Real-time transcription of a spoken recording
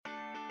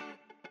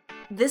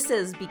This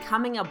is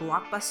Becoming a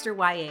Blockbuster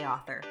YA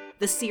Author,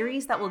 the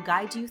series that will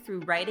guide you through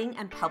writing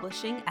and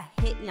publishing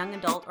a hit young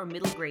adult or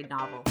middle grade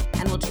novel,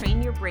 and will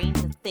train your brain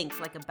to think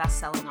like a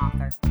best-selling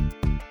author.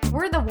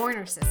 We're the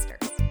Warner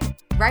Sisters,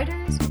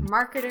 writers,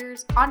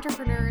 marketers,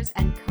 entrepreneurs,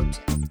 and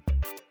coaches.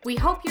 We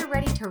hope you're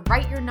ready to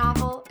write your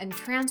novel and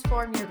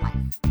transform your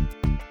life.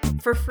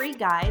 For free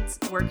guides,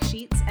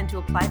 worksheets, and to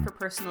apply for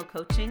personal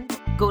coaching,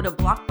 go to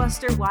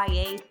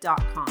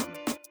blockbusterya.com.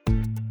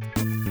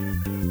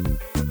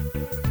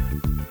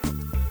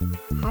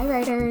 Hi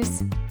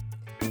writers!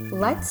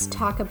 Let's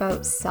talk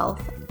about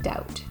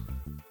self-doubt.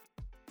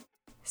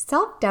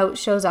 Self-doubt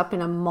shows up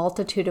in a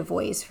multitude of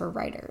ways for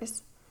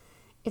writers.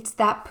 It's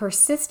that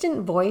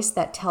persistent voice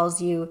that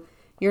tells you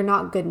you're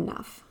not good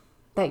enough,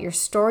 that your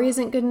story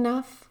isn't good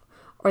enough,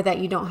 or that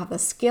you don't have the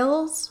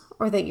skills,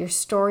 or that your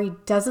story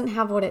doesn't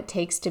have what it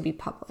takes to be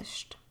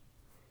published.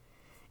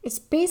 It's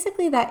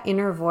basically that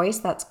inner voice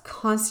that's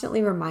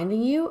constantly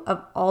reminding you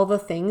of all the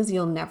things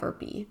you'll never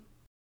be.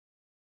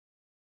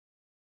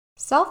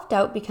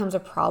 Self-doubt becomes a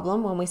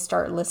problem when we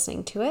start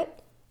listening to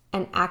it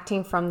and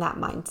acting from that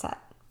mindset,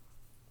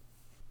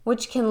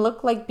 which can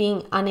look like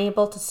being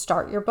unable to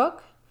start your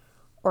book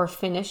or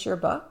finish your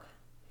book.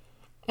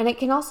 And it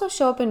can also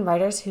show up in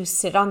writers who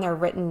sit on their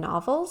written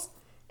novels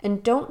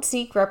and don't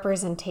seek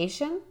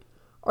representation,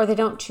 or they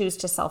don't choose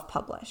to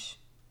self-publish.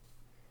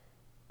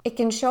 It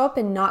can show up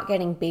in not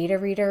getting beta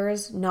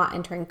readers, not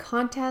entering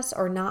contests,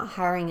 or not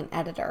hiring an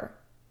editor.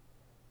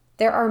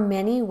 There are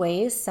many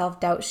ways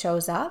self-doubt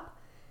shows up,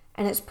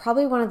 and it's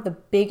probably one of the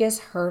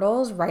biggest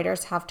hurdles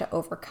writers have to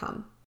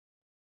overcome.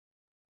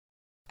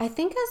 I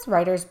think as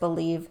writers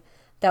believe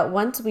that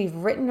once we've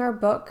written our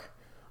book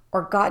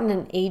or gotten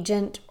an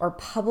agent or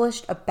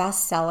published a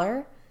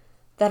bestseller,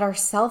 that our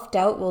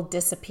self-doubt will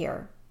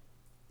disappear.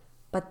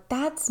 But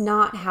that's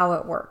not how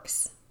it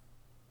works.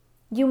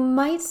 You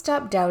might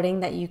stop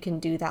doubting that you can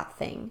do that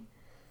thing,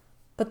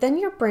 but then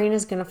your brain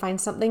is going to find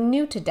something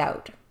new to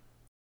doubt.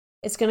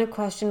 It's going to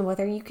question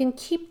whether you can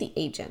keep the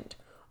agent,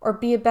 or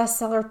be a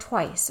bestseller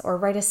twice, or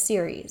write a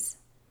series.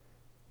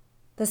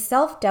 The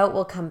self-doubt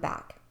will come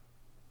back.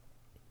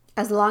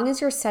 As long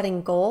as you're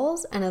setting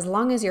goals and as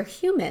long as you're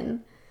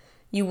human,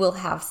 you will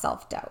have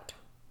self-doubt.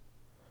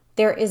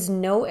 There is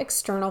no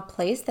external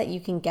place that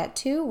you can get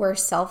to where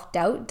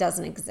self-doubt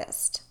doesn't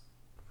exist.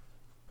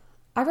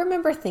 I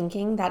remember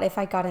thinking that if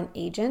I got an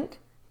agent,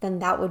 then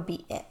that would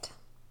be it.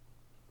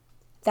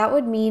 That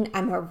would mean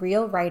I'm a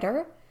real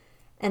writer,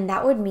 and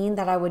that would mean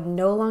that I would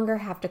no longer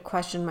have to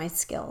question my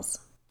skills.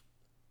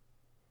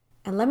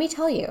 And let me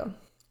tell you,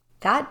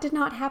 that did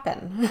not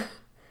happen.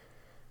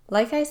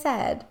 Like I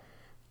said,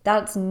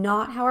 that's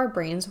not how our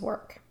brains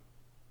work.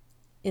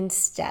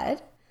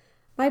 Instead,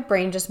 my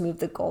brain just moved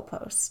the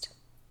goalpost.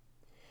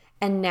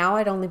 And now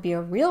I'd only be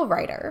a real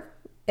writer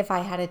if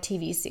I had a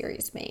TV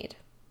series made.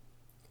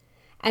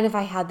 And if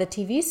I had the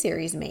TV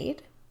series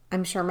made,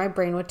 I'm sure my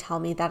brain would tell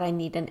me that I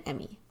need an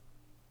Emmy.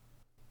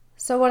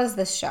 So what does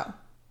this show?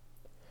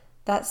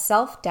 That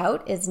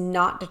self-doubt is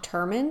not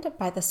determined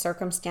by the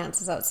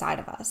circumstances outside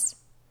of us.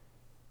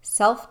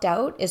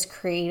 Self-doubt is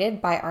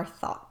created by our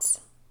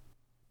thoughts.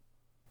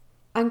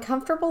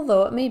 Uncomfortable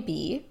though it may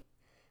be,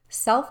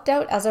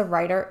 self-doubt as a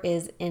writer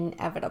is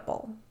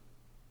inevitable.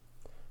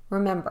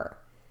 Remember,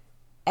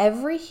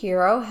 every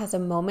hero has a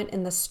moment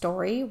in the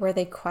story where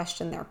they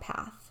question their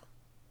path.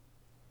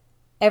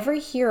 Every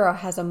hero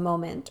has a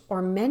moment,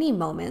 or many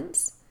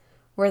moments,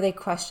 where they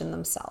question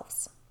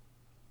themselves.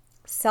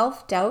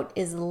 Self-doubt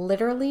is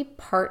literally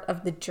part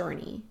of the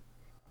journey,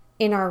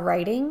 in our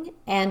writing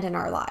and in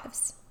our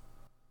lives.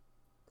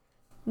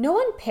 No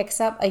one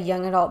picks up a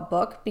young adult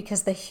book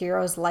because the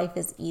hero's life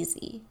is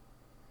easy.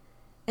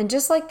 And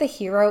just like the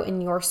hero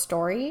in your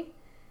story,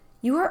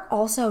 you are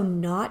also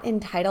not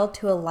entitled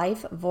to a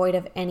life void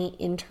of any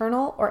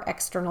internal or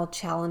external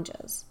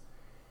challenges,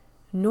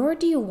 nor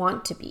do you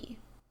want to be.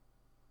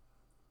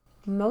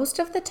 Most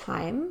of the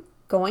time,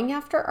 going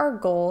after our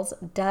goals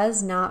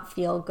does not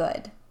feel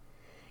good.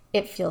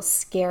 It feels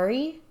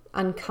scary,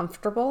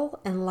 uncomfortable,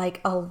 and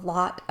like a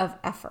lot of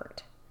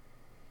effort.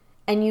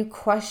 And you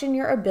question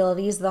your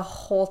abilities the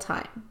whole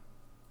time.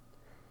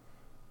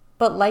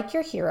 But like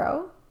your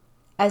hero,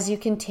 as you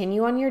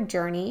continue on your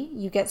journey,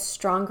 you get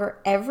stronger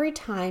every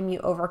time you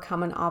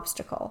overcome an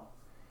obstacle.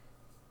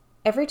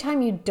 Every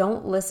time you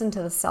don't listen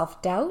to the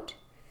self-doubt,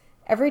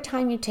 every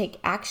time you take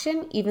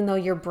action, even though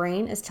your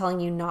brain is telling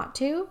you not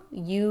to,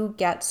 you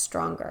get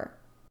stronger.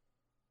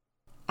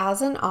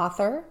 As an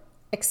author,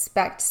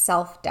 expect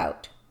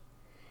self-doubt.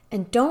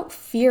 And don't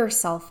fear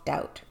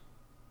self-doubt.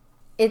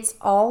 It's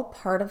all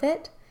part of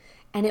it,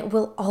 and it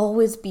will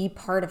always be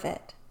part of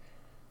it.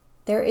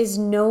 There is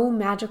no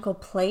magical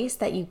place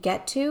that you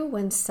get to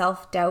when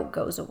self-doubt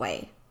goes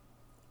away.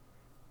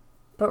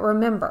 But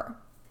remember,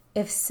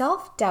 if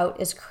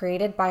self-doubt is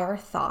created by our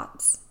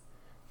thoughts,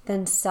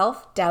 then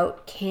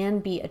self-doubt can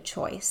be a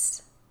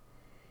choice.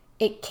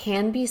 It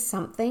can be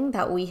something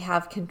that we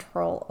have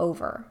control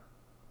over.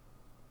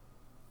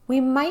 We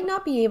might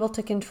not be able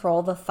to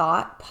control the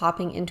thought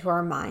popping into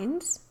our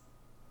minds,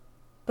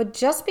 But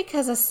just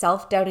because a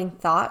self-doubting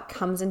thought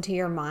comes into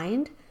your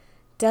mind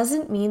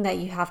doesn't mean that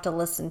you have to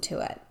listen to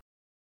it.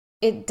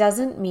 It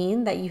doesn't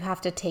mean that you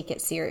have to take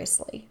it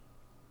seriously.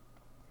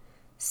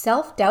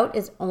 Self-doubt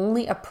is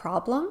only a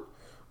problem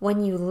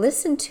when you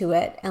listen to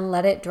it and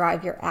let it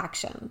drive your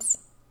actions.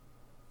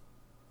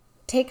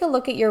 Take a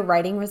look at your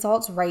writing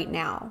results right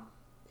now.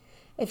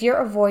 If you're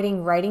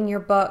avoiding writing your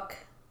book,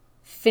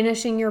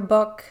 finishing your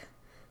book,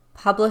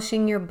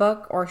 publishing your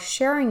book, or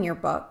sharing your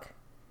book,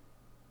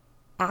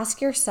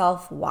 ask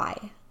yourself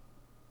why.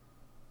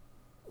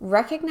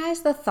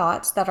 Recognize the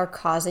thoughts that are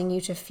causing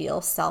you to feel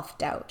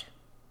self-doubt.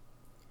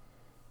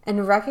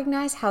 And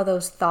recognize how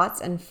those thoughts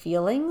and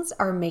feelings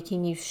are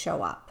making you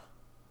show up.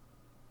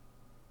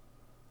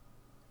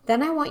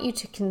 Then I want you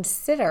to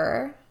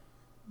consider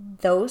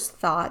those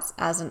thoughts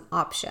as an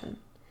option,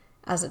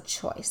 as a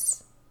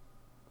choice.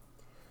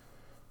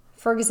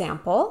 For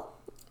example,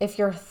 if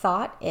your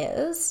thought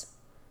is,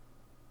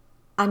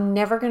 I'm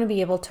never going to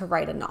be able to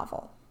write a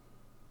novel,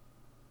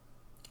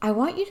 I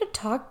want you to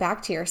talk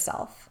back to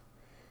yourself.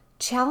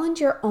 Challenge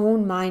your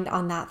own mind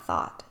on that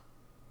thought.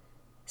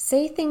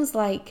 Say things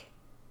like,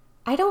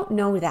 I don't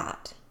know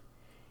that.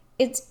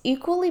 It's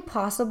equally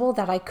possible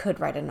that I could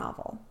write a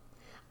novel.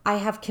 I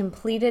have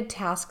completed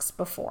tasks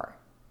before.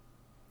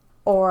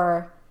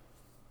 Or,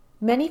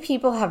 many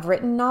people have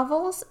written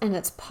novels and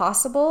it's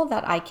possible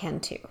that I can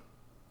too.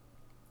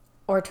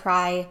 Or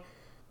try,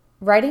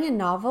 writing a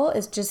novel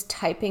is just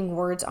typing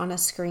words on a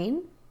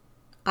screen.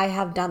 I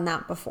have done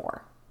that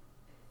before.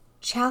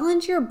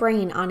 Challenge your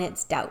brain on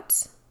its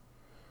doubts.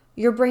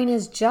 Your brain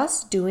is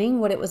just doing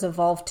what it was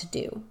evolved to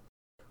do,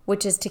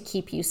 which is to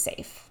keep you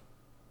safe.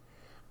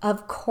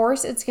 Of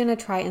course, it's going to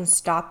try and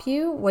stop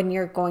you when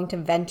you're going to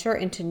venture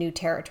into new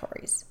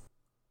territories.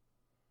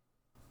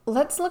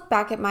 Let's look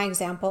back at my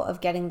example of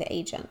getting the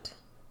agent.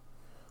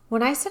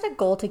 When I set a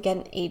goal to get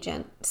an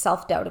agent,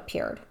 self-doubt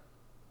appeared.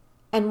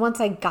 And once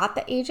I got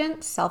the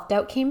agent,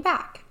 self-doubt came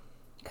back.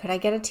 Could I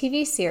get a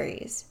TV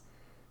series?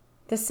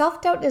 The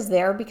self-doubt is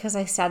there because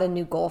I set a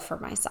new goal for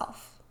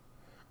myself.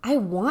 I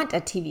want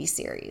a TV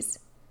series.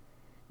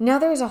 Now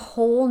there's a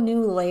whole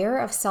new layer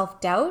of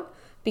self-doubt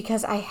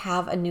because I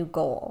have a new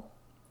goal.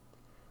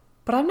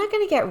 But I'm not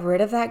going to get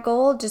rid of that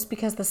goal just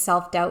because the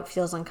self-doubt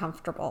feels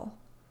uncomfortable.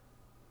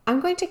 I'm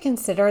going to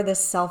consider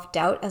this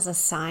self-doubt as a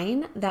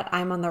sign that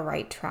I'm on the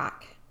right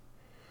track.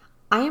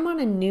 I am on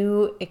a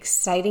new,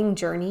 exciting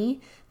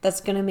journey that's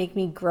going to make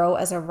me grow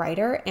as a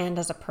writer and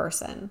as a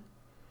person.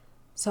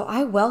 So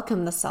I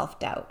welcome the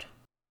self-doubt.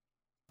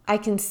 I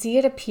can see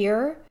it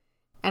appear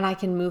and I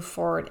can move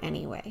forward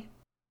anyway.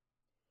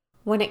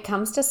 When it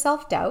comes to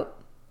self-doubt,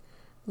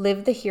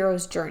 live the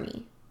hero's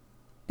journey,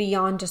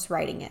 beyond just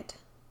writing it.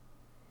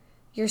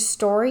 Your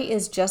story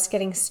is just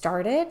getting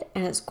started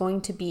and it's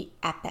going to be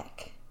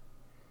epic.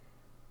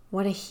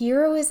 When a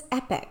hero is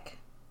epic,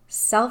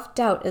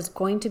 self-doubt is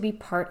going to be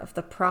part of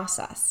the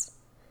process.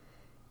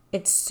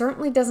 It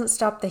certainly doesn't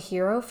stop the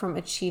hero from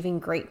achieving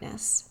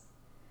greatness.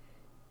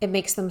 It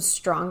makes them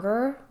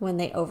stronger when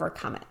they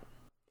overcome it.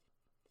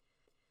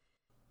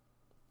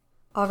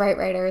 All right,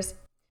 writers.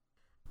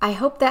 I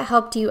hope that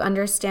helped you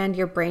understand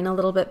your brain a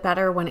little bit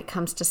better when it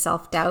comes to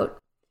self-doubt.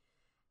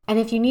 And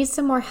if you need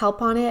some more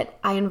help on it,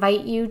 I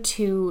invite you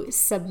to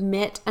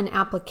submit an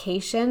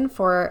application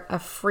for a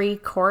free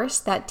course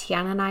that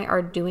Tiana and I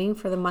are doing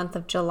for the month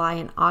of July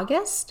and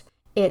August.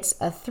 It's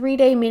a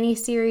 3-day mini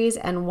series,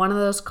 and one of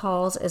those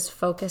calls is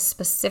focused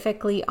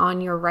specifically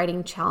on your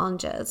writing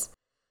challenges.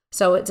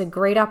 So it's a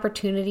great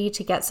opportunity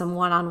to get some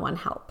one-on-one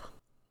help.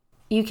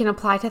 You can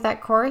apply to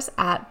that course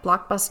at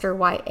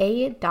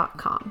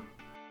blockbusterya.com.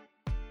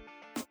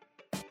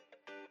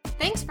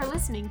 Thanks for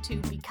listening to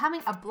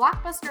Becoming a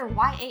Blockbuster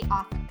YA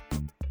Author.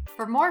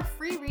 For more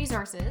free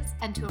resources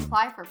and to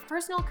apply for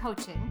personal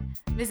coaching,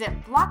 visit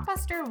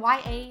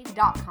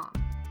blockbusterya.com.